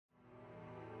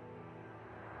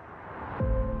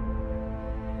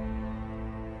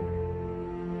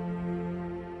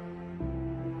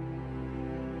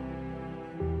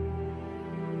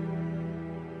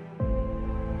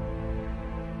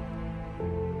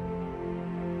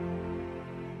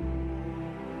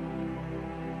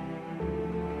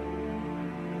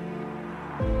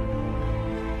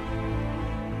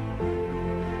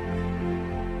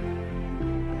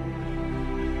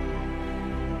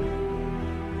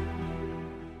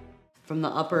From the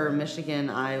upper Michigan,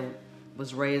 I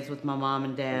was raised with my mom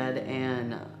and dad,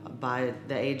 and by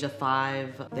the age of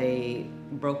 5, they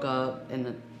broke up in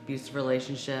an abusive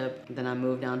relationship. Then I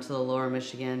moved down to the lower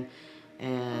Michigan,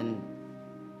 and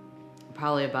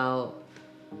probably about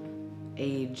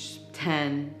age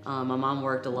 10, my mom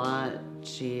worked a lot.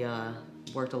 She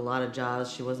worked a lot of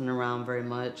jobs. She wasn't around very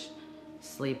much.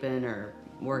 Sleeping or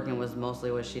working was mostly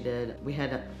what she did. We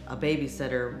had a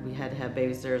babysitter. We had to have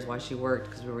babysitters while she worked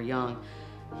because we were young.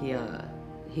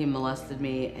 He molested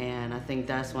me, and I think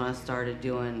that's when I started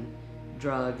doing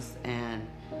drugs, and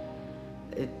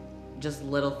just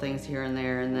little things here and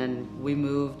there. And then we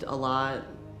moved a lot,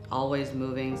 always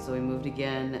moving, so we moved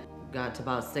again. Got to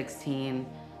about 16.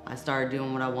 I started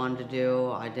doing what I wanted to do.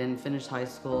 I didn't finish high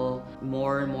school.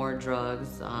 More and more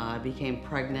drugs. I became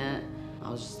pregnant.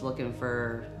 I was just looking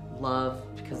for love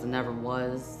because it never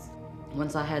was.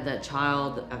 Once I had that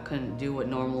child, I couldn't do what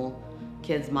normal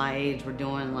kids my age were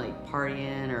doing, like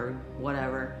partying or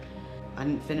whatever. I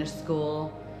didn't finish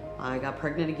school. I got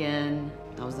pregnant again.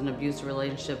 I was in an abusive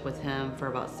relationship with him for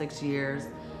about 6 years.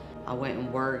 I went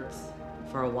and worked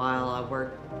for a while. I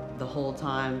worked the whole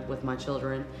time with my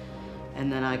children.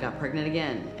 And then I got pregnant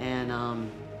again, and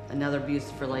another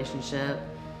abusive relationship,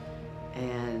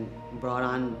 and brought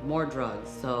on more drugs.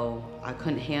 So I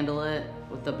couldn't handle it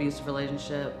with the abusive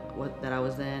relationship that I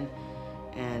was in,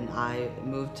 and I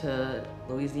moved to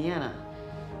Louisiana.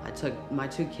 I took my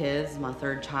 2 kids. My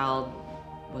 3rd child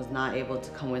was not able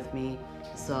to come with me,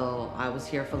 so I was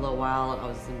here for a little while. I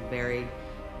was in very,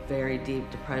 very deep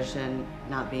depression,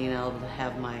 not being able to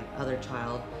have my other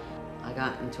child. I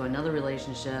got into another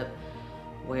relationship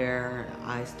where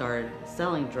I started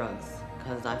selling drugs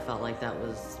because I felt like that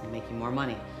was making more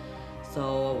money.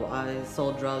 So I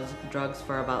sold drugs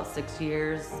for about 6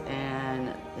 years,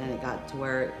 and then it got to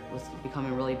where it was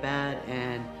becoming really bad,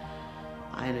 and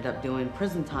I ended up doing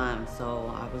prison time.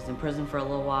 So I was in prison for a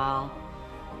little while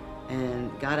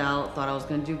and got out, thought I was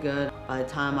gonna do good. By the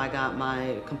time I got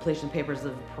my completion papers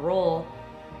of parole,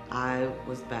 I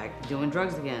was back doing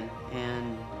drugs again,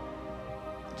 and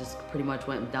just pretty much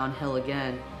went downhill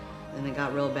again. And it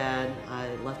got real bad.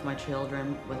 I left my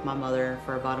children with my mother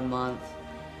for about a month,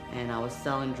 and I was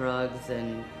selling drugs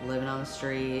and living on the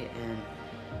street. And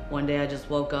one day I just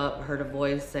woke up, heard a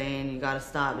voice saying, "You gotta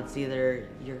stop. It's either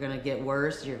you're gonna get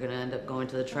worse, you're gonna end up going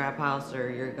to the trap house, or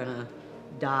you're gonna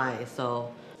die." So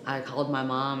I called my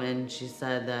mom, and she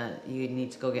said that you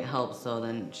need to go get help. So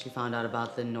then she found out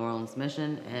about the New Orleans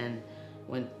mission, and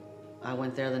I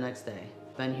went there the next day.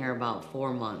 Been here about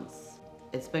 4 months.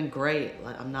 It's been great.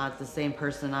 Like, I'm not the same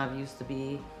person I used to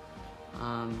be.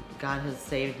 God has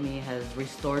saved me, has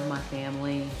restored my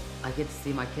family. I get to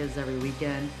see my kids every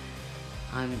weekend.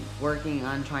 I'm working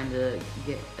on trying to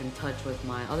get in touch with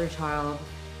my other child.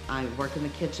 I work in the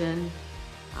kitchen.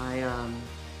 I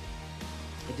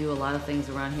do a lot of things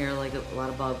around here, like a lot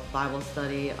about Bible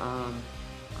study.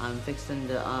 I'm fixing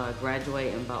to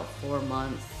graduate in about 4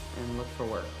 months and look for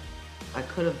work. I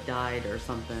could have died or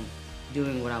something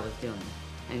doing what I was doing,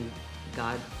 and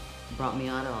God brought me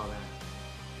out of all that.